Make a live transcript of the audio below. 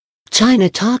China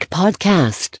Talk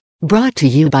Podcast, brought to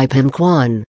you by Pim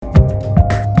Kwan.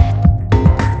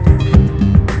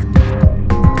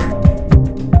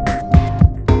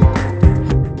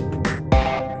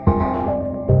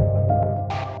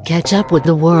 Catch up with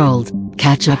the world.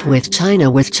 Catch up with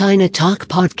China Talk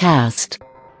Podcast.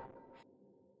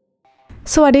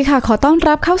 สวัสดีค่ะขอต้อน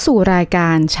รับเข้าสู่รายกา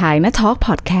ร China Talk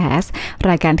Podcast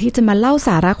รายการที่จะมาเล่าส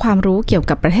าระความรู้เกี่ยว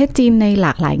กับประเทศจีนในหล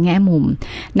ากหลายแง่มุม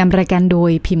นำรายการโด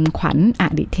ยพิมพ์ขวัญอ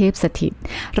ดิเทพสถิต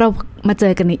เรามาเจ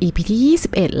อกันใน EP ที่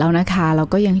21แล้วนะคะเรา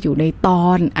ก็ยังอยู่ในตอ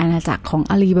นอาณาจักรของ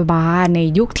อาลีบาบาใน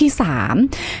ยุคที่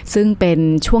3ซึ่งเป็น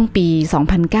ช่วงปี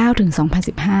2009ถึง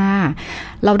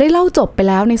2015เราได้เล่าจบไป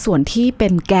แล้วในส่วนที่เป็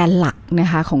นแกนหลักนะ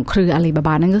คะของเครืออาลีบาบ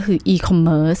านั่นก็คือ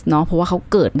e-commerce เนาะเพราะว่าเขา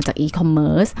เกิดมาจาก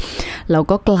e-commerce แล้ว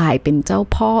ก็กลายเป็นเจ้า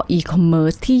พ่อ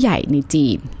e-commerce ที่ใหญ่ในจี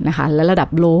นนะคะและระดับ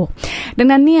โลกดัง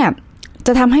นั้นเนี่ยจ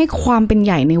ะทำให้ความเป็นใ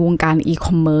หญ่ในวงการ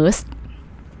e-commerce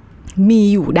มี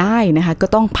อยู่ได้นะคะก็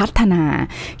ต้องพัฒนา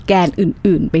แกน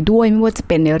อื่นๆไปด้วยไม่ว่าจะเ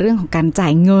ป็นในเรื่องของการจ่า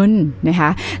ยเงินนะคะ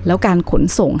แล้วการขน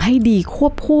ส่งให้ดีคว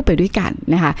บคู่ไปด้วยกัน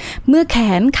นะคะเมื่อแข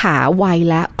นขาไว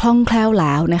และคล่องแคล่วแ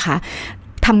ล้วนะคะ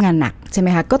ทำงานหนักใช่ไหม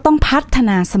คะก็ต้องพัฒ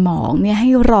นาสมองเนี่ยให้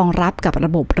รองรับกับร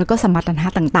ะบบแล้วก็สมรรถนะ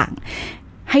ต่าง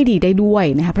ๆให้ดีได้ด้วย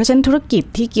นะคะเพราะฉะนั้นธุรกิจ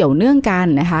ที่เกี่ยวเนื่องกัน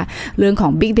นะคะเรื่องขอ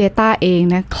ง Big Data เอง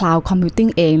นะ Cloud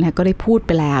Computing เองนะก็ได้พูดไ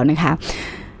ปแล้วนะคะ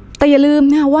แต่อย่าลืม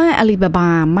นะว่าอาลีบาบา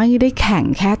ไม่ได้แข่ง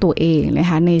แค่ตัวเองนะ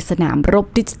คะในสนามรบ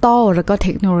ดิจิทัลแล้วก็เท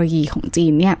คโนโลยีของจี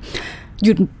นเนี่ยห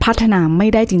ยุดพัฒนาไม่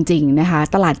ได้จริงๆนะคะ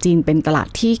ตลาดจีนเป็นตลาด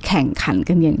ที่แข่งขัน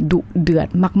กันอย่างดุเดือด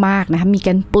มากๆนะคะมีก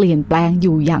ารเปลี่ยนแปลงอ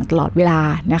ยู่อย่างตลอดเวลา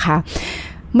นะคะ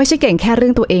ไม่ใช่เก่งแค่เรื่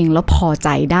องตัวเองแล้วพอใจ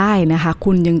ได้นะคะ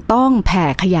คุณยังต้องแผ่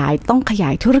ขยายต้องขยา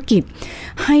ยธุรกิจ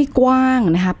ให้กว้าง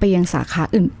นะคะไปยังสาขา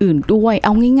อื่นๆด้วยเอ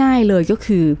าง่ายๆเลยก็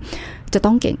คือจะ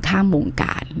ต้องเก่งข้ามวงก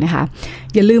ารนะคะ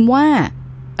อย่าลืมว่า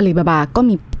อาลีบาบาก็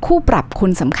มีคู่ปรับค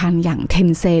นสำคัญอย่าง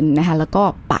Tencent นะคะแล้วก็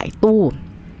ป่ายตู้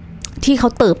ที่เขา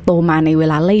เติบโตมาในเว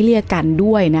ลาไล่เลี่ยกัน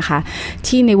ด้วยนะคะ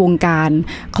ที่ในวงการ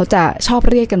เขาจะชอบ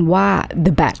เรียกกันว่า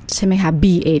the bat ใช่ไหมคะ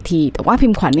BAT แต่ว่าพิ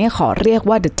มพ์ขวัญเนี่ยขอเรียก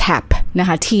ว่า the tab นะค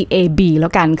ะ TAB แล้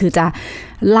วกันคือจะ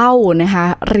เล่านะคะ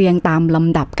เรียงตามล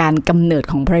ำดับการกำเนิด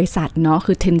ของบริษัทเนาะ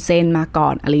คือ Tencent มาก่อ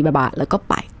นอาลีบาบาแล้วก็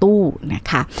ป่ายตู้นะ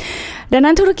คะดัง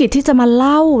นั้นธุรกิจที่จะมาเ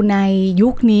ล่าในยุ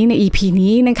คนี้ใน EP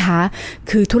นี้นะคะ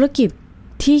คือธุรกิจ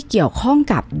ที่เกี่ยวข้อง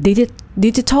กับ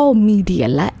ดิจิทัลมีเดีย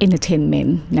และเอนเตอร์เทนเมน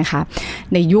ต์นะคะ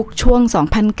ในยุคช่วง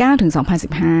 2009 ถึง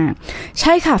 2015 ใ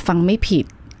ช่ค่ะฟังไม่ผิด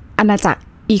อาณาจักร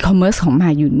อีคอมเมิร์ซของมา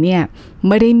ยุนเนี่ยไ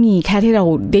ม่ได้มีแค่ที่เรา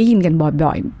ได้ยินกันบ่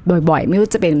อยไม่ว่า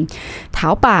จะเป็นเท้า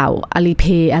เปล่าอาลีเพ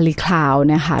ย์อาลีคลาว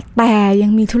นะคะแต่ยั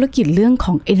งมีธุรกิจเรื่องข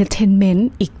องเอนเตอร์เทนเมนต์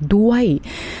อีกด้วย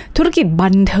ธุรกิจบั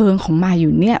นเทิงของมายุ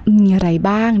นเนี่ยมีอะไร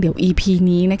บ้างเดี๋ยว EP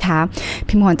นี้นะคะ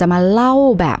พิมพ์ขวัญจะมาเล่า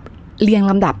แบบเรียง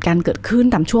ลำดับการเกิดขึ้น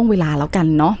ตามช่วงเวลาแล้วกัน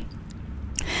เนาะ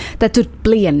แต่จุดเป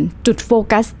ลี่ยนจุดโฟ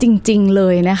กัสจริงๆเล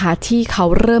ยนะคะที่เขา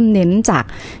เริ่มเน้นจาก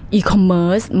อีคอมเมิ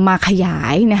ร์ซมาขยา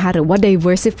ยนะคะหรือว่า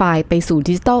diversify ไปสู่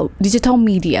ดิจิทัล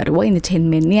มีเดียหรือว่า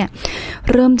entertainment เนี่ย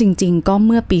เริ่มจริงๆก็เ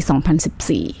มื่อปี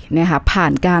 2014 นะคะผ่า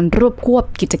นการรวบควบ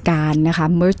กิจการนะคะ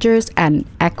mergers and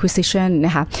acquisition น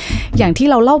ะคะอย่างที่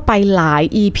เราเล่าไปหลาย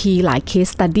EP หลาย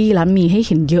case study แล้วมีให้เ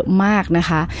ห็นเยอะมากนะ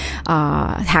คะ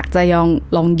หากจะ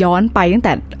ลองย้อนไปตั้งแ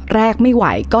ต่แรกไม่ไหว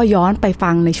ก็ย้อนไปฟั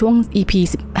งในช่วง EP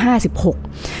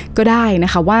 15-16 ก็ได้น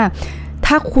ะคะว่า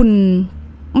ถ้าคุณ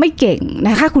ไม่เก่งน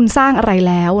ะคะถ้าคุณสร้างอะไร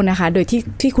แล้วนะคะโดย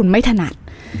ที่คุณไม่ถนัด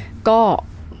ก็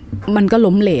มันก็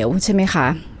ล้มเหลวใช่ไหมคะ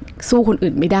สู้คน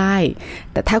อื่นไม่ได้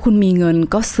แต่ถ้าคุณมีเงิน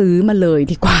ก็ซื้อมาเลย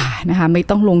ดีกว่านะคะไม่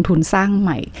ต้องลงทุนสร้างให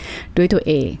ม่ด้วยตัว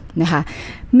เองนะคะ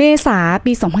เมษา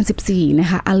ปี 2014 นะ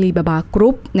คะ Alibaba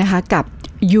Group นะคะกับ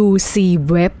UC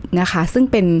Web นะคะซึ่ง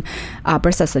เป็นบ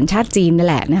ริษัทสัญชาติจีนนั่น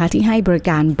แหละนะคะที่ให้บริ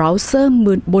การเบราว์เซอร์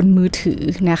บนมือถือ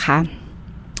นะคะ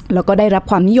แล้วก็ได้รับ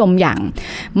ความนิยมอย่าง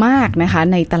มากนะคะ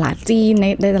ในตลาดจีนใ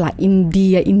นตลาดอินเดี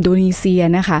ยอินโดนีเซีย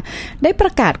นะคะได้ปร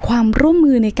ะกาศความร่วม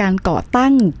มือในการก่อตั้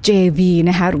ง JV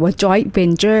นะคะหรือว่า Joint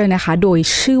Venture นะคะโดย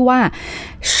ชื่อว่า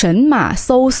เฉินหม่าโ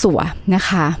ซ่สัวนะ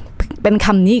คะเป็นค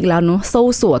ำนี้อีกแล้วเนาะโซ่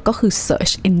สัวก็คือ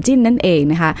Search Engine นั่นเอง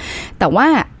นะคะแต่ว่า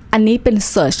อันนี้เป็น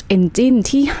Search Engine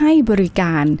ที่ให้บริก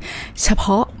ารเฉพ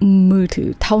าะมือถือ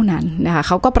เท่านั้นนะคะเ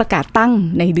ขาก็ประกาศตั้ง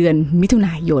ในเดือนมิถุน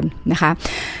ายนนะคะ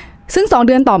ซึ่ง2เ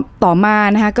ดือนต่อมา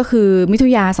นะคะก็คือมิถุน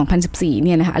ายน 2014 เ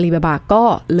นี่ยนะคะอาลีบาบาก็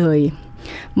เลย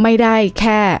ไม่ได้แ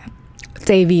ค่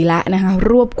JV ละนะคะ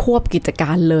รวบควบกิจก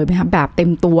ารเลยนะคะแบบเต็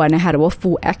มตัวนะคะหรือว่า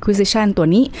full acquisition ตัว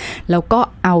นี้แล้วก็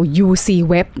เอา UC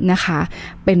Web นะคะ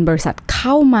เป็นบริษัทเ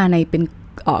ข้ามาเ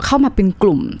ป็นก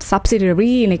ลุ่ม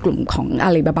subsidiary ในกลุ่มของ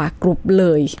Alibaba Group เล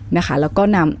ยนะคะแล้วก็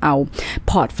นำเอา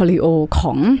portfolio ข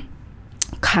อง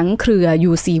ทั้งเครือ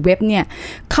UC Web เนี่ย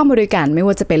เข้ามาด้วยกันไม่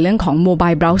ว่าจะเป็นเรื่องของ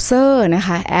Mobile Browser นะค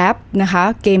ะแอปนะคะ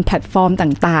เกมแพลตฟอร์ม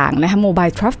ต่างๆนะคะ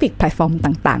Mobile Traffic แพลตฟอร์ม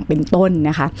ต่างๆเป็นต้น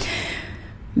นะคะ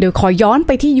เดี๋ยวขอย้อนไ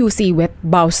ปที่ UC Web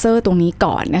Browser ตรงนี้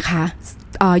ก่อนนะคะ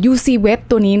UC Web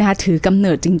ตัวนี้นะคะถือกำเ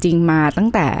นิดจริงๆมาตั้ง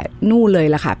แต่นู่นเลย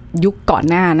ล่ะค่ะยุคก่อน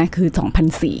หน้านะคือ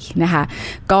 2004 นะคะ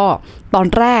ก็ตอน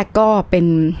แรกก็เป็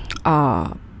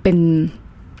น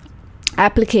แอ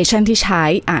ปพลิเคชันที่ใช้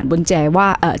อ่านบน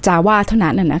Java เท่า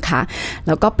นั้นนะคะแ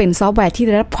ล้วก็เป็นซอฟต์แวร์ที่ไ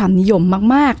ด้รับความนิยม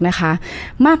มากๆนะคะ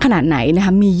มากขนาดไหนนะค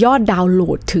ะมียอดดาวน์โหล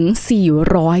ดถึง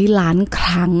400ล้านค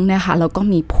รั้งนะคะแล้วก็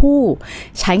มีผู้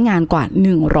ใช้งานกว่า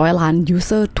100ล้านยูเ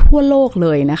ซอร์ทั่วโลกเล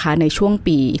ยนะคะในช่วง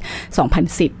ปี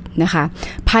 2010 นะคะ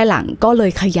ภายหลังก็เล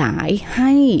ยขยายใ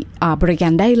ห้บริกา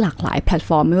รได้หลากหลายแพลตฟ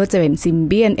อร์มไม่ว่าจะเป็น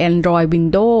Symbian Android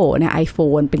Windows นะ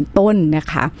iPhone เป็นต้นนะ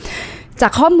คะจา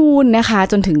กข้อมูลนะคะ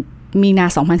จนถึงมีนา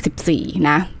 2014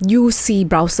 นะ UC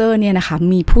Browser เนี่ยนะคะ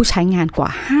มีผู้ใช้งานกว่า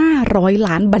500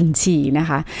ล้านบัญชีนะ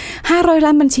คะ500ล้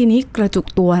านบัญชีนี้กระจุก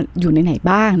ตัวอยู่ในไหน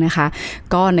บ้างนะคะ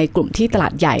ก็ในกลุ่มที่ตลา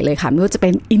ดใหญ่เลยค่ะไม่ว่าจะเป็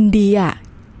นอินเดีย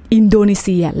อินโดนีเ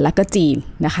ซียและก็จีน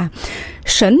นะคะ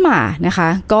เฉินหม่านะคะ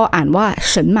ก็อ่านว่า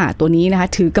เฉินหม่าตัวนี้นะคะ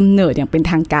ถือกำเนิดอย่างเป็น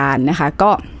ทางการนะคะ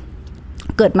ก็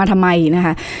เกิดมาทำไมนะค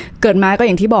ะเกิดมาก็อ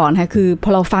ย่างที่บอกนะคะคือพอ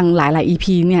เราฟังหลายๆ EP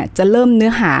เนี่ยจะเริ่มเนื้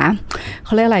อหาเข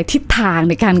าเรียกอะไรทิศทาง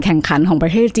ในการแข่งขันของปร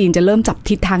ะเทศจีนจะเริ่มจับ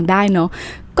ทิศทางได้เนาะ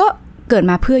ก็เกิด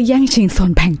มาเพื่อแย่งชิงส่ว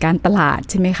นแบ่งการตลาด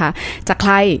ใช่ไหมคะจากใค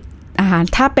ร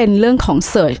ถ้าเป็นเรื่องของ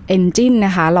Search Engine น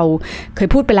ะคะเราเคย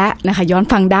พูดไปแล้วนะคะย้อน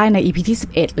ฟังได้ใน EP ที่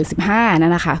11หรือ15น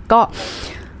ะคะก็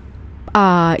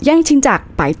แย่งชิงจาก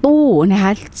ป่ายตู้นะค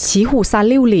ะฉีหูซา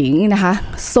ลิ่วหลิงนะคะ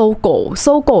โซ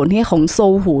โกเนี่ยของโซ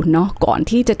หูเนาะก่อน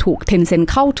ที่จะถูก Tencent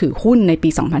เข้าถือหุ้นในปี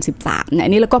 2013เนี่ยอั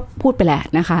นนี้เราก็พูดไปแล้ว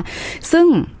นะคะซึ่ง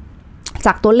จ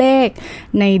ากตัวเลข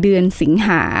ในเดือนสิงห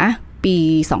าปี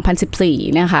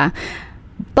 2014 นะคะ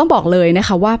ต้องบอกเลยนะค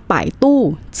ะว่าป่ายตู้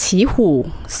ฉีหู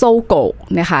โซโก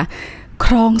นะคะค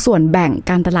รองส่วนแบ่ง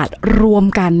การตลาดรวม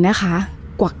กันนะคะ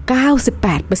กว่า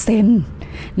 98%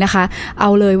 นะคะเอ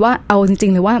าจริ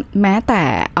งๆเลยว่าแม้แต่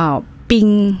ปิง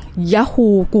Yahoo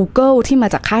Google ที่มา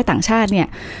จากค่ายต่างชาติเนี่ย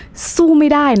สู้ไม่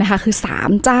ได้นะคะคือ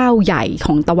3เจ้าใหญ่ข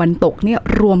องตะวันตกเนี่ย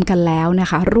รวมกันแล้วนะ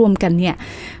คะรวมกันเนี่ย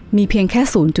มีเพียงแค่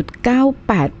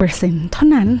 0.98% เท่า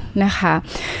นั้นนะคะ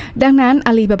ดังนั้นอ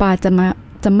าลีบาบาจ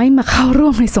ะไม่มาเข้าร่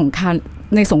วมในสง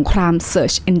คราม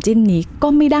Search Engine นี้ก็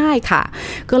ไม่ได้ค่ะ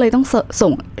ก็เลยต้องส่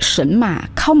งเฉินหม่า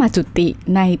เข้ามาจุติ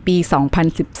ในปี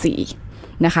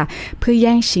 2014 นะคะเพื่อแ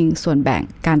ย่งชิงส่วนแบ่ง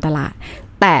การตลาด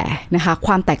แต่นะคะค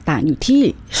วามแตกต่างอยู่ที่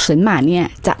เฉินหม่าเนี่ย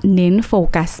จะเน้นโฟ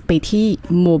กัสไปที่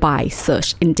Mobile Search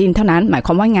Engine เท่านั้นหมายค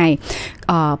วามว่าไง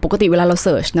ปกติเวลาเรา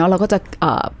Search เนาะเราก็จะ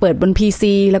เปิดบน PC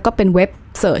แล้วก็เป็นเว็บ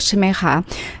Search ใช่ไหมคะ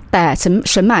แต่เ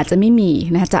ฉินหม่าจะไม่มี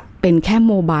นะจะเป็นแค่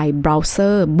Mobile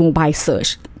Browser Mobile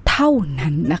Search เท่า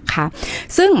นั้นนะคะ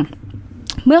ซึ่ง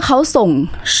เมื่อเขาส่ง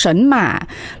เฉินหม่า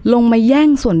ลงมาแย่ง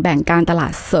ส่วนแบ่งการตลา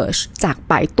ด Search จาก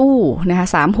ป่ายตู้นะคะ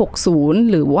360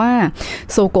หรือว่า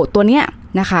โซโกตัวเนี้ย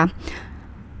นะคะ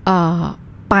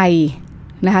ไป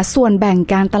นะคะส่วนแบ่ง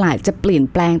การตลาดจะเปลี่ยน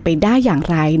แปลงไปได้อย่าง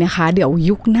ไรนะคะเดี๋ยว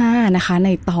ยุคหน้านะคะใน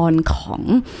ตอนของ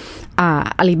อ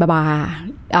าลีบาบา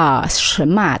เฉิน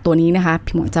หม่าตัวนี้นะคะ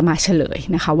พี่หมอจะมาเฉลย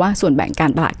นะคะว่าส่วนแบ่งกา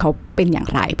รตลาดเขาเป็นอย่าง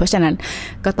ไรเพราะฉะนั้น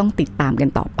ก็ต้องติดตามกัน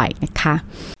ต่อไปนะคะ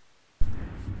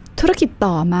ธุรกิจ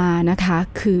ต่อมานะคะ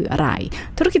คืออะไร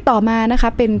ธุรกิจต่อมานะคะ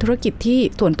เป็นธุรกิจที่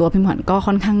ส่วนตัวพิมพ์หอนก็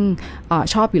ค่อนข้าง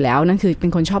ชอบอยู่แล้วนั่นคือเป็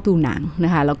นคนชอบดูหนังน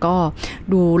ะคะแล้วก็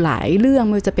ดูหลายเรื่องไ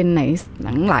ม่ว่าจะเป็นห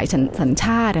นังหลายสัญช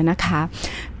าตินะคะ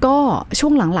ก็ช่ว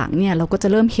งหลังๆเนี่ยเราก็จะ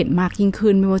เริ่มเห็นมากยิ่ง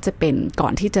ขึ้นไม่ว่าจะเป็นก่อ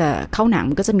นที่จะเข้าหนัง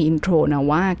มันก็จะมีอินโทรนะ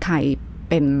ว่าใคร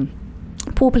เป็น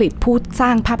ผู้ผลิตผู้สร้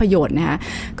างภาพยนตร์นะคะ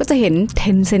ก็จะเห็น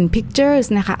Tencent Pictures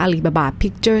นะคะ Alibaba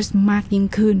Pictures มากยิ่ง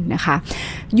ขึ้นนะคะ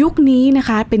ยุคนี้นะค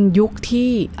ะเป็นยุค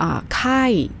ที่ค่า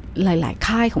ยหลายๆ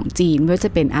ค่ายของจีนไม่ว่าจ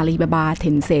ะเป็น Alibaba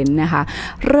Tencent นะคะ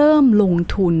เริ่มลง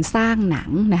ทุนสร้างหนัง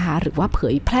นะคะหรือว่าเผ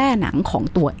ยแพร่หนังของ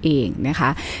ตัวเองนะคะ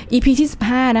EP ที่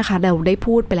15นะคะเราได้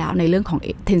พูดไปแล้วในเรื่องของ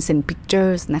Tencent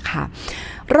Pictures นะคะ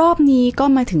รอบนี้ก็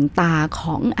มาถึงตาข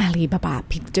อง Alibaba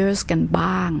Pictures กัน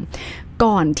บ้าง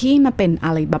ก่อนที่มาเป็น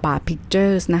Alibaba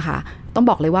Pictures นะคะต้อง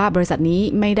บอกเลยว่าบริษัทนี้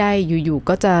ไม่ได้อยู่ๆ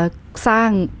ก็จะสร้าง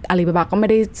Alibaba ก็ไม่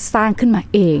ได้สร้างขึ้นมา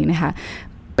เองนะคะ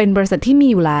เป็นบริษัทที่มี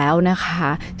อยู่แล้วนะคะ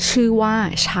ชื่อว่า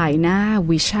China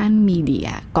Vision Media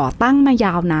ก่อตั้งมาย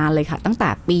าวนานเลยค่ะตั้งแต่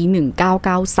ปี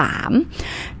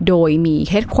 1993 โดยมี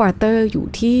Headquarter อยู่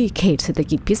ที่เขตเศรษฐ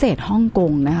กิจพิเศษฮ่องก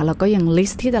งนะคะแล้วก็ยังลิ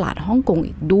สต์ที่ตลาดฮ่องกง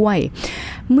อีกด้วย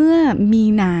เมื่อมี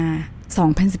นา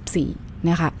 2014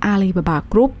 นะคะ Alibaba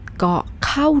Group ก็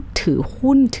เข้าถือ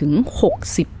หุ้นถึง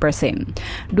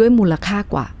 60% ด้วยมูลค่า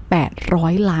กว่า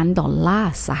$800 ล้าน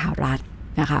สหรัฐ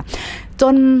นะคะจ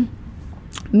น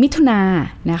มิถุนาย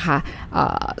นนะคะ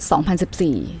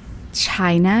2014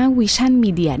 China Vision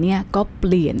Media เนี่ยก็เป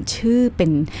ลี่ยนชื่อเป็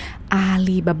น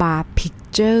Alibaba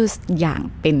Pictures อย่าง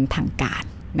เป็นทางการ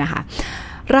นะคะ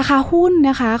ราคาหุ้น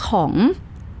นะคะของ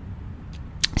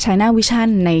China Vision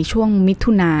ในช่วงมิ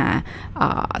ถุนาย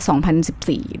น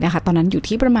2014นะคะตอนนั้นอยู่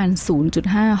ที่ประมาณ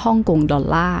 0.5 ฮ่องกงดอล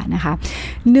ลาร์นะคะ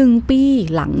1ปี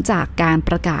หลังจากการป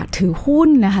ระกาศถือหุ้น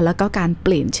นะคะแล้วก็การเป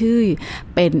ลี่ยนชื่อ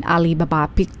เป็น Alibaba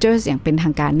Pictures อย่างเป็นทา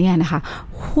งการเนี่ยนะคะ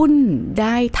หุ้นไ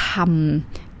ด้ท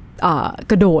ำ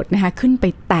กระโดดนะคะขึ้นไป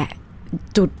แตะ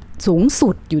จุดสูงสุ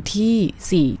ดอยู่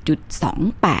ที่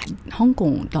 4.28 ฮ่องก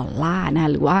งดอลลาร์นะ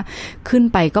หรือว่าขึ้น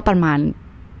ไปก็ประมาณ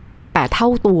8 เท่า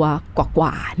ตัวก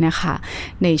ว่าๆนะคะ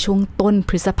ในช่วงต้น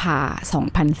พฤษภาคม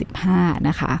 2015 น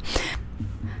ะคะ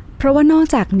เพราะว่านอก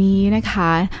จากนี้นะค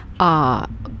ะ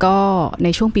ก็ใน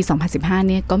ช่วงปี 2015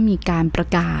 เนี่ยก็มีการประ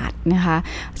กาศนะคะ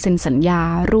เซ็นสัญญา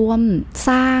ร่วมส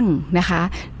ร้างนะคะ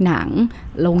หนัง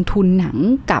ลงทุนหนัง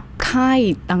กับค่าย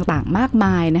ต่างๆมากม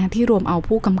ายนะคะที่รวมเอา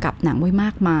ผู้กำกับหนังไว้ม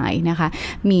ากมายนะคะ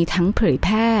มีทั้งเผยแพ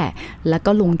ร่แล้ว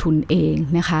ก็ลงทุนเอง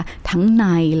นะคะทั้งใน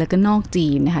แล้วก็นอกจี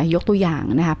นนะคะยกตัวอย่าง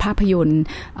นะคะภาพยนตร์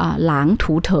หลาง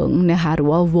ถูเถิงนะคะหรือ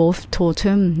ว่า Wolf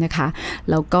Totem นะคะ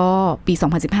แล้วก็ปี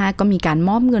 2015 ก็มีการม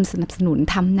อบเงินสนับสนุน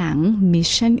ทำหนัง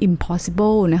Mission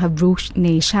Impossible นะคะ Rogue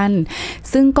Nation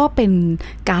ซึ่งก็เป็น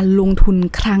การลงทุน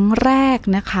ครั้งแรก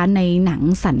นะคะในหนัง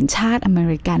สัญชาติอเม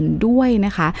ริกันด้วยน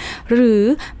ะคะหรือ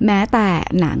แม้แต่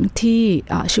หนังที่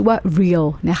ชื่อว่า Real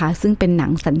นะคะซึ่งเป็นหนั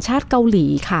งสัญชาติเกาหลี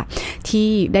ค่ะที่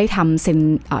ได้ท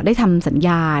ำสัญญ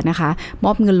านะคะม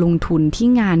อบเงินลงทุนที่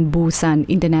งาน Busan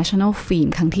International Film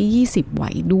ครั้งที่20ไ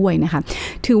ว้ด้วยนะคะ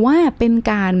ถือว่าเป็น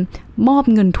การมอบ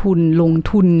เงินทุนลง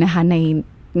ทุนนะคะใ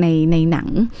นหนัง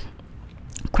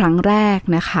ครั้งแรก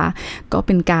นะคะก็เ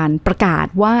ป็นการประกาศ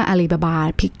ว่า Alibaba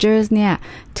Pictures เนี่ย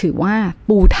ถือว่า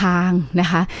ปูทางนะ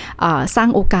คะสร้าง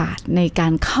โอกาสในกา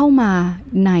รเข้ามา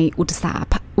ในอุตส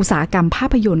าหกรรมภา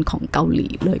พยนตร์ของเกาหลี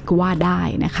เลยก็ว่าได้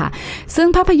นะคะซึ่ง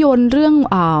ภาพยนตร์เรื่อง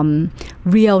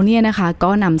Real เนี่ยนะคะ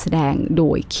ก็นำแสดงโด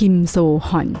ยคิมโซฮ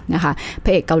อนนะคะพร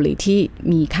ะเอกเกาหลีที่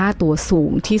มีค่าตัวสู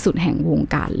งที่สุดแห่งวง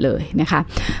การเลยนะคะ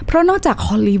เพราะนอกจากฮ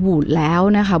อลลีวูดแล้ว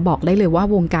นะคะบอกได้เลยว่า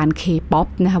วงการ K-POP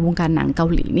นะคะวงการหนังเกา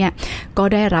หลีเนี่ยก็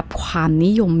ได้รับความ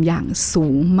นิยมอย่างสู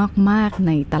งมากๆใ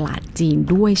นตลาดจีน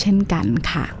ด้วยเช่นกัน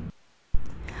ค่ะ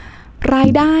ราย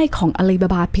ได้ของ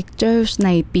Alibaba Pictures ใน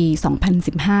ปี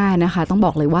 2015 นะคะต้องบ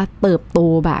อกเลยว่าเติบโต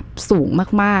แบบสูง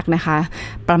มากๆนะคะ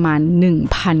ประมาณ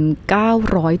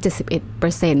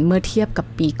 1,971% เมื่อเทียบกับ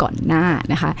ปีก่อนหน้า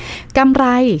นะคะกำไร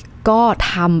ก็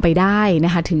ทำไปได้น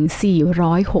ะคะถึง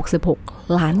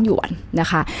466ล้านหยวนนะ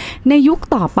คะในยุค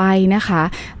ต่อไปนะคะ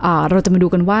เราจะมาดู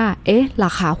กันว่าร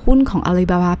าคาหุ้นของ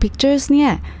Alibaba Pictures เนี่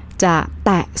ยจะแ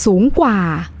ตะสูงกว่า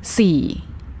4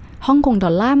ฮ่องกงด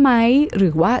อลลาร์ไหมหรื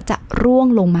อว่าจะร่วง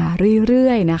ลงมาเรื่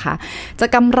อยๆนะคะจะ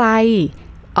กำไร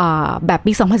แบบ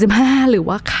ปี 2015 หรือ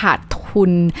ว่าขาดทุ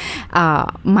น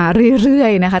มาเรื่อ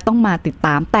ยๆนะคะต้องมาติดต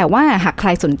ามแต่ว่าหากใคร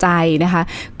สนใจนะคะ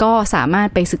ก็สามารถ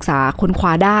ไปศึกษาค้นคว้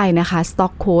าได้นะคะ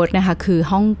Stock Code นะคะคือ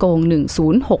ฮ่องกง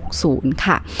1060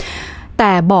ค่ะแ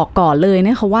ต่บอกก่อนเลยน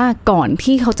ะคะว่าก่อน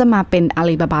ที่เขาจะมาเป็น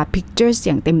Alibaba Pictures อ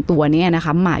ย่างเต็มตัวเนี่ยนะค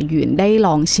ะหมาหยวนได้ล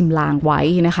องชิมลางไว้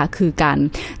นะคะคือการ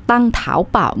ตั้งเท้า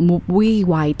เปล่า Movie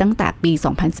ไว้ตั้งแต่ปี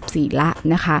 2014 ละ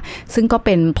นะคะซึ่งก็เ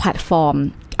ป็นแพลตฟอร์ม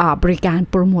บริการ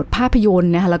โปรโมทภาพยนต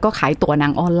ร์นะคะแล้วก็ขายตั๋วหนั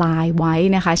งออนไลน์ไว้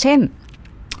นะคะเช่น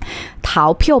เถา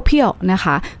เพี้ยวๆนะค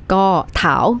ะก็เถ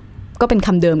าก็เป็นค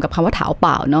ำเดิมกับคำว่าเถาเป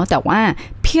ล่าเนาะแต่ว่า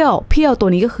เพี้ยวตัว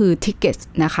นี้ก็คือ ticket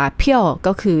นะคะเพี้ยว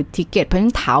ก็คือ ticket เพราะฉะนั้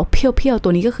นเถาเพี้ยวตั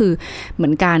วนี้ก็คือเหมื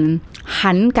อนก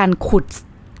ารขุด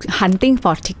hunting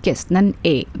for tickets นั่นเอ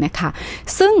งนะคะ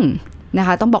ซึ่งนะค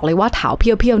ะต้องบอกเลยว่าเถาเ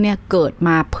พี้ยวเนี่ยเกิดม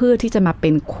าเพื่อที่จะมาเป็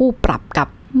นคู่ปรับกับ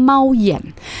เม่าเหยียน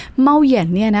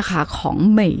เนี่ยนะคะของ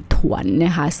เหม่ยถวนน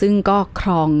ะคะซึ่งก็คร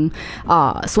อง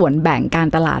ส่วนแบ่งการ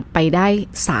ตลาดไปได้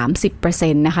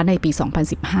 30% นะคะในปี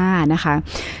 2015 นะคะ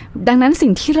ดังนั้นสิ่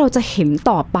งที่เราจะเห็น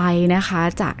ต่อไปนะคะ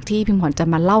จากที่พิมพ์ขวัญจะ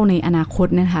มาเล่าในอนาคต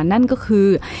นะคะนั่นก็คือ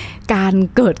การ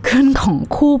เกิดขึ้นของ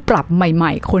คู่ปรับให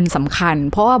ม่ๆคนสำคัญ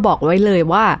เพราะว่าบอกไว้เลย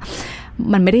ว่า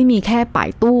มันไม่ได้มีแค่ป่าย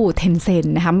ตู้ Tencent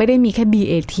นะคะไม่ได้มีแค่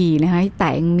BAT นะคะแต่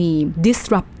ยังมี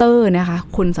disruptor นะคะ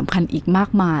คนสำคัญอีกมาก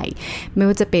มายไม่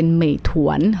ว่าจะเป็นเหม่ยถว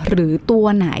นหรือตัว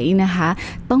ไหนนะคะ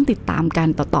ต้องติดตามกัน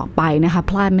ต่อไปนะคะ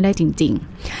พลาดไม่ได้จริง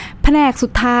ๆแผนกสุ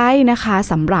ดท้ายนะคะ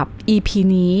สำหรับ EP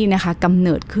นี้นะคะกำเ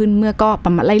นิดขึ้นเมื่อก็ปร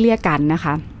ะมาณไล่เลี่ยกันนะค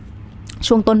ะ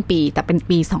ช่วงต้นปีแต่เป็น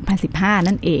ปี 2015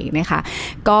 นั่นเองนะคะ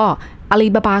ก็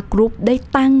Alibaba Group ได้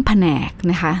ตั้งแผนก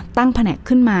นะคะตั้งแผนก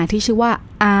ขึ้นมาที่ชื่อว่า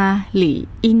อาหลี่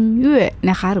อินเย่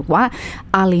นะคะหรือว่า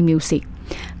Ali Music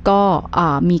ก็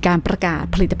มีการประกาศ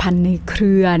ผลิตภัณฑ์ในเค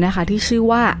รือนะคะที่ชื่อ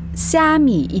ว่า虾米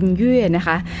音乐นะค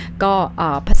ะก็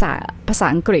ภาษา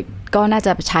อังกฤษก็น่าจ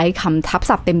ะใช้คำทับ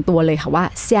ศัพท์เต็มตัวเลยค่ะว่า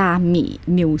虾米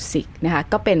Music นะคะ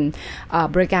ก็เป็น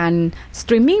บริการสต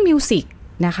รีมมิ่งมิวสิก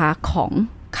นะคะของ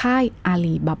ค่ายอา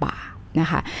ลีบาบานะ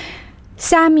คะ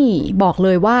虾米บอกเล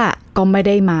ยว่าก็ไม่ไ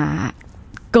ด้มา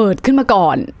เกิดขึ้นมาก่อ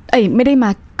นไม่ได้ม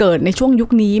าเกิดในช่วงยุค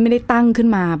นี้ไม่ได้ตั้งขึ้น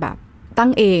มาแบบตั้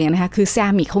งเองนะคะคือ虾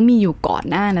米เขามีอยู่ก่อน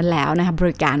หน้านั้นแล้วนะคะ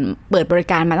เปิดบริ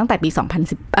การมาตั้งแต่ปี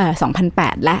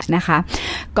2008แล้วนะคะ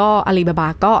ก็อาลีบาบา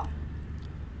ก็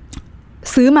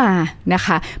ซื้อมานะค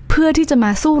ะเพื่อที่จะม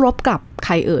าสู้รบกับใค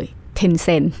รเอ่ย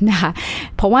Tencent นะคะ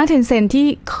เพราะว่า Tencent ที่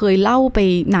เคยเล่าไป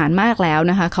นานมากแล้ว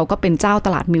นะคะเขาก็เป็นเจ้าต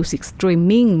ลาดมิวสิกสตรีม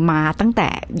มิ่งมาตั้งแต่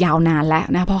ยาวนานแล้ว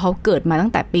นะเพราะเขาเกิดมาตั้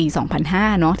งแต่ปี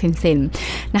2005เนาะ Tencent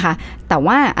นะคะแต่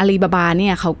ว่าอาลีบาบาเนี่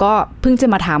ยเขาก็เพิ่งจะ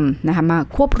มาทำนะคะมา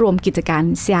ควบรวมกิจการ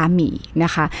เซี่ยหมี่น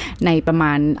ะคะในประม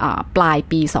าณปลาย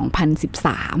ปี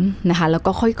2013นะคะแล้ว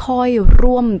ก็ค่อยๆ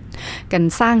ร่วมกัน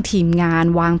สร้างทีมงาน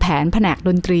วางแผนแผนกด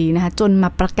นตรีนะคะจนมา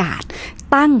ประกาศ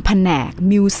ตั้งแผนก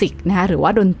มิวสิกนะคะหรือว่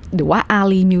าอา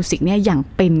ลีมิวสิกเนี่ยอย่าง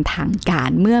เป็นทางการ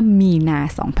เมื่อมีนา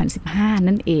2015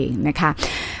นั่นเองนะคะ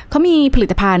เขามีผลิ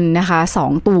ตภัณฑ์นะคะ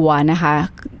2ตัวนะคะ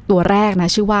ตัวแรกนะ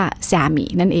ชื่อว่าเซี่ยหมี่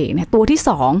นั่นเองนะตัวที่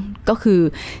2ก็คือ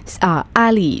อา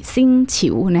ลีซิ่งฉิ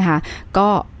วนะคะก็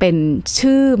เป็น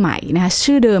ชื่อใหม่นะคะ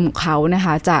ชื่อเดิมของเขานะค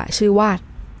ะจะชื่อว่า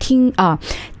เ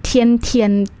ทีย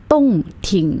นต้ง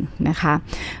ทิงนะคะ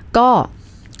ก็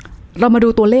เรามาดู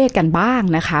ตัวเลขกันบ้าง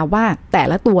นะคะว่าแต่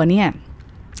ละตัวเนี่ย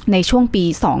ในช่วงปี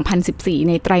2014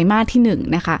ในไตรมาสที่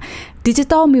1นะคะ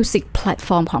Digital Music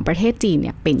Platform ของประเทศจีนเ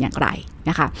นี่ยเป็นอย่างไร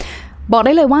นะคะบอกไ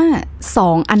ด้เลยว่า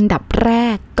2อันดับแร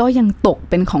กก็ยังตก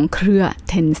เป็นของเครือ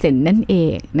Tencent นั่นเอ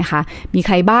งนะคะมีใค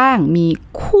รบ้างมี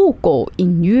คู่โกอิ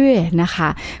นเย่นะคะ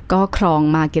ก็ครอง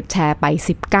Market Share ไป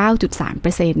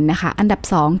 19.3% นะคะอันดับ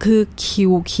2คือ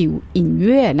QQ อินเ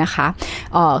ย่นะคะ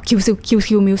QQ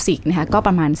Music นะคะก็ป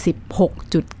ระมาณ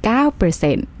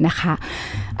 16.9% นะคะ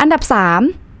อันดับ3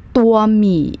ตัวห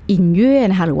มี่อินเย่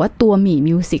นะคะหรือว่าตัวหมี่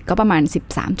มิวสิกก็ประมาณ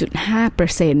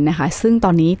 13.5% นะคะซึ่งต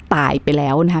อนนี้ตายไปแล้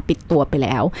วนะคะปิดตัวไปแ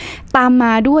ล้วตามม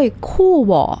าด้วยคู่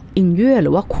หว่ออินเย่ห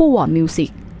รือว่าคู่หว่อมิวสิก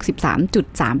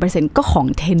 13.3% ก็ของ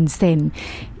Tencent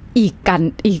อีก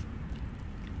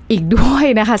ด้วย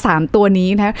นะคะ3ตัวนี้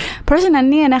นะเพราะฉะนั้น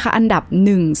เนี่ยนะคะอันดับ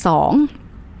1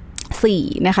 2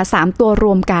 4นะคะ3ตัวร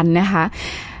วมกันนะคะ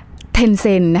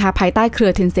Tencent นะคะภายใต้เครื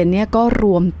อ Tencent เนี่ยก็ร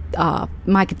วม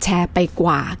market share ไปก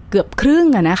ว่าเกือบครึ่ง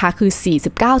นะคะคือ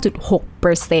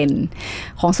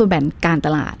 49.6% ของส่วนแบ่งการต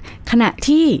ลาดขณะ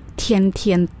ที่เ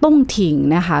ทียนต้งถิง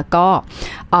นะคะก็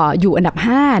อยู่อันดับ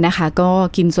5นะคะก็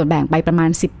กินส่วนแบ่งไปประมาณ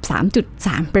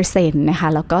 13.3% นะคะ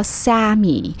แล้วก็ซ่าห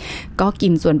มี่ก็กิ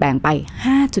นส่วนแบ่งไป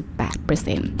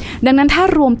 5.8% ดังนั้นถ้า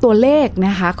รวมตัวเลขน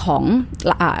ะคะของ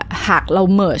หากเรา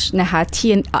merge นะคะเ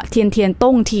ทียน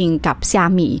ต้งถิงกับซ่า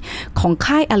หมี่ของ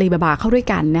ค่ายอาลีบาบาเข้าด้วย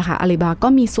กันนะคะอาลีบาบาก็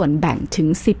มีส่วนแบ่งถึง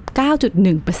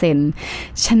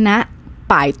 19.1% ชนะ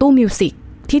ป่ายตู้มิวสิก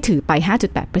ที่ถือไป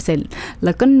 5.8% แ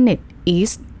ล้วก็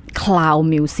NetEase Cloud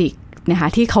Music นะคะ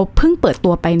ที่เขาเพิ่งเปิดตั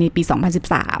วไปในปี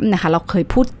2013นะคะเราเคย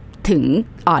พูดถึง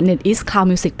NetEase Cloud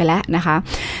Music ไปแล้วนะคะ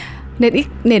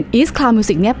NetEase Cloud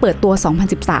Music เนี่ยเปิดตัว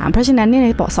2013เพราะฉะนั้นเนี่ยใน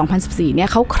ปี2014เนี่ย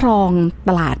เขาครอง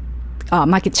ตลาด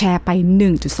market share ไป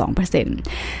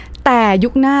 1.2%แต่ยุ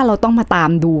คหน้าเราต้องมาตา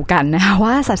มดูกันนะคะ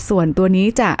ว่าสัดส่วนตัวนี้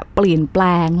จะเปลี่ยนแปล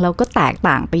งแล้วก็แตก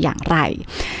ต่างไปอย่างไร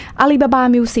อาลีบาบา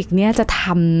มิวสิกเนี่ยจะท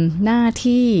ำหน้า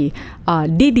ที่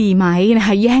ดีไหมนะค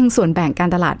ะแย่งส่วนแบ่งการ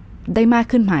ตลาดได้มาก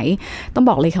ขึ้นไหมต้อง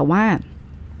บอกเลยค่ะว่า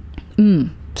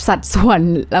สัดส่วน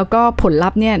แล้วก็ผลลั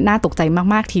พธ์เนี่ยน่าตกใจ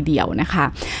มากๆทีเดียวนะคะ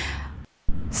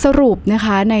สรุปนะค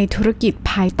ะในธุรกิจ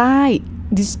ภายใต้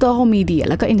Digital Media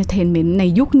แล้วก็ Entertainment ใน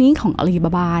ยุคนี้ของ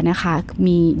Alibaba นะคะ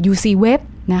มี UC Web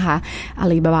นะคะ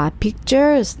Alibaba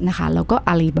Pictures นะคะแล้วก็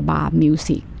Alibaba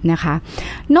Music นะคะ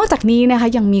นอกจากนี้นะคะ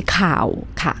ยังมีข่าว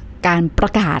ค่ะการปร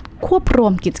ะกาศควบรว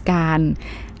มกิจการ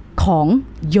ของ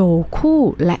โยคู่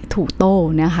และถูโต้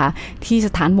นะคะที่ส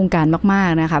ถานวงการมาก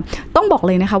ๆนะคะต้องบอกเ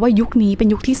ลยนะคะว่ายุคนี้เป็น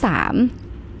ยุคที่3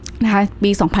นะคะ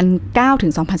ปี 2009 ถึ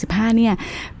ง 2015 เนี่ย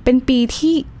เป็นปี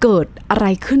ที่เกิดอะไร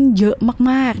ขึ้นเยอะ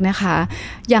มากๆนะคะ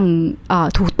อย่าง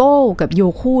ถูโต้กับโย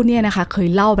คู่เนี่ยนะคะเคย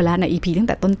เล่าไปแล้วใน EP ตั้งแ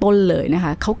ต่ต้นๆเลยนะค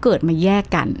ะเขาเกิดมาแยก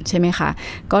กันใช่ไหมคะ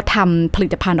ก็ทำผลิ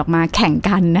ตภัณฑ์ออกมาแข่ง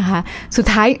กันนะคะสุด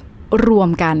ท้ายรวม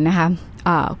กันนะคะ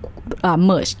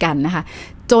merge กันนะคะ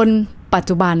จนปัจ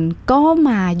จุบันก็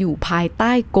มาอยู่ภายใ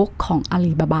ต้ก๊กของอา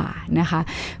ลีบาบานะคะ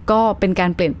ก็เป็นกา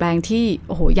รเปลี่ยนแปลงที่โ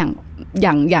อ้โหอย่าง อ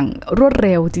ย่างรวดเ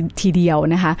ร็วทีเดียว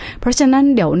นะคะเพราะฉะนั้น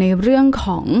เดี๋ยวในเรื่องข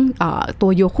องตั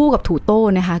วโยคู่กับถูโต้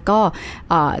นะคะก็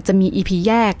จะมี EP แ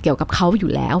ยกเกี่ยวกับเขาอ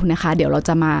ยู่แล้วนะคะเดี๋ยวเราจ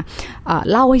ะมา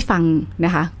เล่าให้ฟังน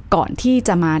ะคะก่อนที่จ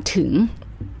ะมาถึง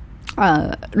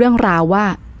เรื่องราวว่า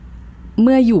เ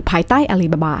มื่ออยู่ภายใต้อาลี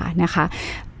บาบานะคะ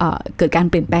เกิดการ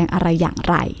เปลี่ยนแปลงอะไรอย่าง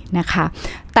ไรนะคะ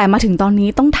แต่มาถึงตอนนี้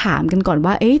ต้องถามกันก่อน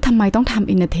ว่าทำไมต้องท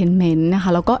ำ entertainment นะคะ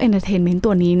แล้วก็ entertainment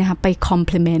ตัวนี้นะคะไป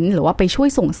complement หรือว่าไปช่วย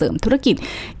ส่งเสริมธุรกิจ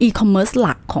e-commerce ห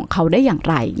ลักของเขาได้อย่าง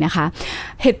ไรนะคะ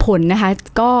เหตุผลนะคะ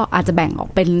ก็อาจจะแบ่งออก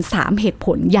เป็น3เหตุผ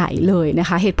ลใหญ่เลยนะ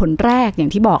คะเหตุผลแรกอย่า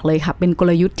งที่บอกเลยค่ะเป็นก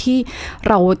ลยุทธ์ที่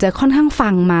เราจะค่อนข้างฟั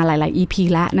งมาหลายๆ EP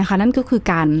แล้วนะคะนั่นก็คือ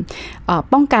การ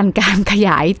ป้องกันการขย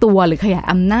ายตัวหรือขยาย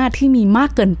อำนาจที่มีมาก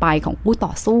เกินไปของผู้ต่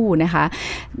อสู้นะคะ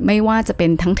ไม่ว่าจะเป็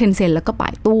นทั้ง Tencent แล้วก็ป่า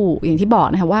ยตู้อย่างที่บอก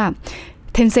นะคะว่า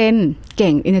Tencent เ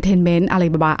ก่ง Entertainment อาลี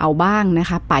บาบาเอาบ้างนะ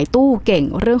คะป่ายตู้เก่ง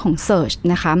เรื่องของ Search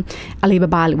นะคะอาลีบา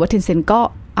บาหรือว่า Tencent ก็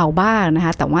เอาบ้างนะค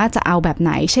ะแต่ว่าจะเอาแบบไห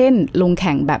นเช่นลงแ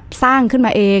ข่งแบบสร้างขึ้นม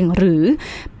าเองหรือ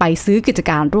ไปซื้อกิจ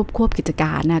การรวบควบกิจก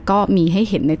ารนะก็มีให้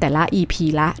เห็นในแต่ละ EP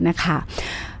ละนะคะ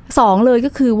2เลยก็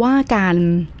คือว่าการ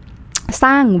ส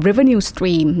ร้าง revenue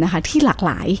stream นะคะที่หลากห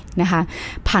ลายนะคะ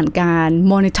ผ่านการ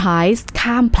monetize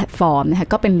ข้ามแพลตฟอร์มนะคะ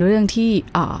ก็เป็นเรื่องที่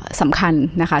สำคัญ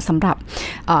นะคะสำหรับ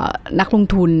นักลง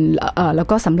ทุนแล้ว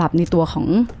ก็สำหรับในตัวของ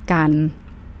การ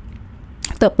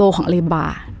เติบโตของอาลีบาบา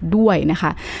ด้วยนะค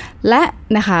ะและ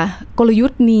นะคะกลยุท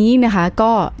ธ์นี้นะคะ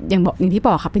ก็อย่างที่บ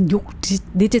อกค่ะเป็นยุค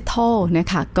ดิจิทัลนะ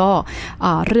คะก็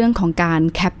เรื่องของการ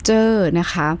capture นะ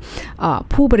คะ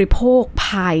ผู้บริโภคภ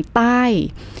ายใต้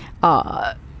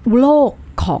โลก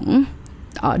ของ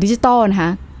ดิจิทัลนะค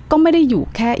ะก็ไม่ได้อยู่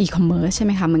แค่อีคอมเมิร์ซใช่ไห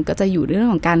มคะมันก็จะอยู่ในเรื่อ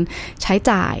งของการใช้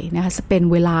จ่ายนะคะสเปน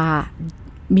เวลา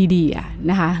มีเดีย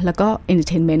นะคะแล้วก็เอนเตอร์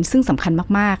เทนเมนต์ซึ่งสำคัญ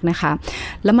มากๆนะคะ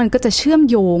แล้วมันก็จะเชื่อม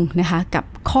โยงนะคะกับ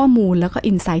ข้อมูลแล้วก็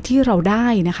อินไซต์ที่เราได้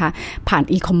นะคะผ่าน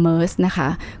อีคอมเมิร์ซนะคะ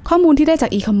ข้อมูลที่ได้จา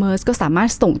กอีคอมเมิร์ซก็สามารถ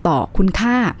ส่งต่อคุณ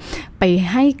ค่าไป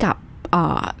ให้กับ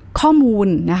ข้อมูล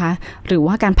นะคะหรือ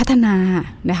ว่าการพัฒนา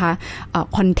นะคะ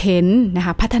คอนเทนต์นะค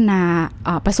ะพัฒนา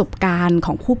ประสบการณ์ข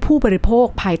องผู้บริโภค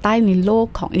ภายใต้ในโลก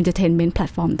ของ Entertainment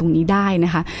Platform ตรงนี้ได้น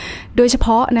ะคะโดยเฉพ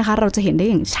าะนะคะเราจะเห็นได้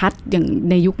อย่างชัดอย่าง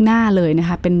ในยุคหน้าเลยนะค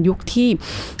ะเป็นยุคที่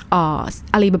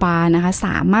อาลีบาบานะคะส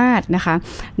ามารถนะคะ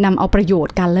นำเอาประโยช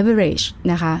น์การ leverage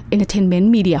นะคะ Entertainment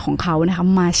Media ของเขานะคะ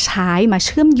มาใช้มาเ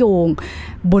ชื่อมโยง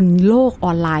บนโลกอ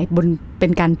อนไลน์เป็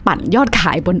นการปั่นยอดข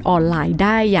ายบนออนไลน์ไ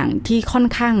ด้อย่างที่ค่อน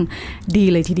ข้างดี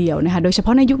เลยทีเดียวนะคะโดยเฉพา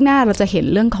ะในยุคหน้าเราจะเห็น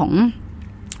เรื่องของ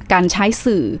การใช้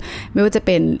สื่อไม่ว่าจะเ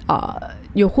ป็น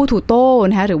โยคู่ถูโต้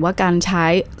นะคะหรือว่าการใช้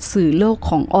สื่อโลก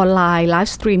ของออนไลน์ไล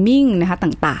ฟ์สตรีมมิ่งนะคะ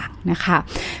ต่างๆนะคะ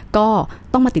ก็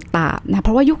ต้องมาติดตามนะเพ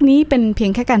ราะว่ายุคนี้เป็นเพีย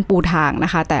งแค่การปูทางน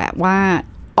ะคะแต่ว่า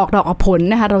ออกดอกออกผล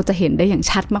นะคะเราจะเห็นได้อย่าง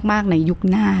ชัดมากๆในยุค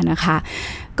หน้านะคะ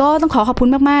ก็ต้องขอบคุณ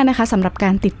มากๆนะคะสำหรับกา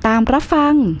รติดตามรับฟั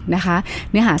งนะคะ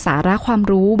เนื้อหาสาระความ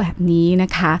รู้แบบนี้น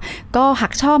ะคะก็หา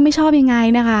กชอบไม่ชอบยังไง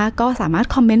นะคะก็สามารถ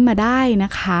คอมเมนต์มาได้น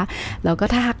ะคะแล้วก็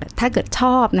ถ้าเกิดช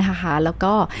อบนะคะแล้ว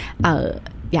ก็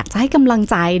อยากจะให้กำลัง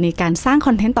ใจในการสร้างค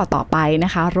อนเทนต์ต่อๆไปน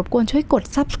ะคะรบกวนช่วยกด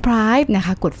subscribe นะค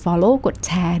ะกด follow กดแ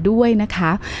ชร์ด้วยนะค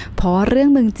ะเพราะเรื่อง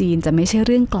เมืองจีนจะไม่ใช่เ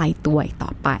รื่องไกลตัวอีกต่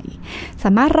อไปส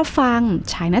ามารถรับฟัง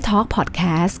China Talk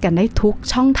Podcast กันได้ทุก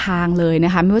ช่องทางเลยน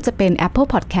ะคะไม่ว่าจะเป็น Apple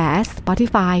Podcast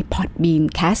Spotify Podbean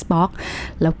Castbox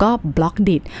แล้วก็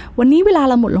Blogdit วันนี้เวลา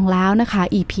เราหมดลงแล้วนะคะ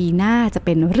EP หน้าจะเ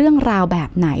ป็นเรื่องราวแบบ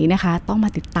ไหนนะคะต้องมา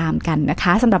ติดตามกันนะค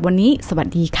ะสำหรับวันนี้สวัส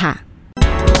ดีค่ะ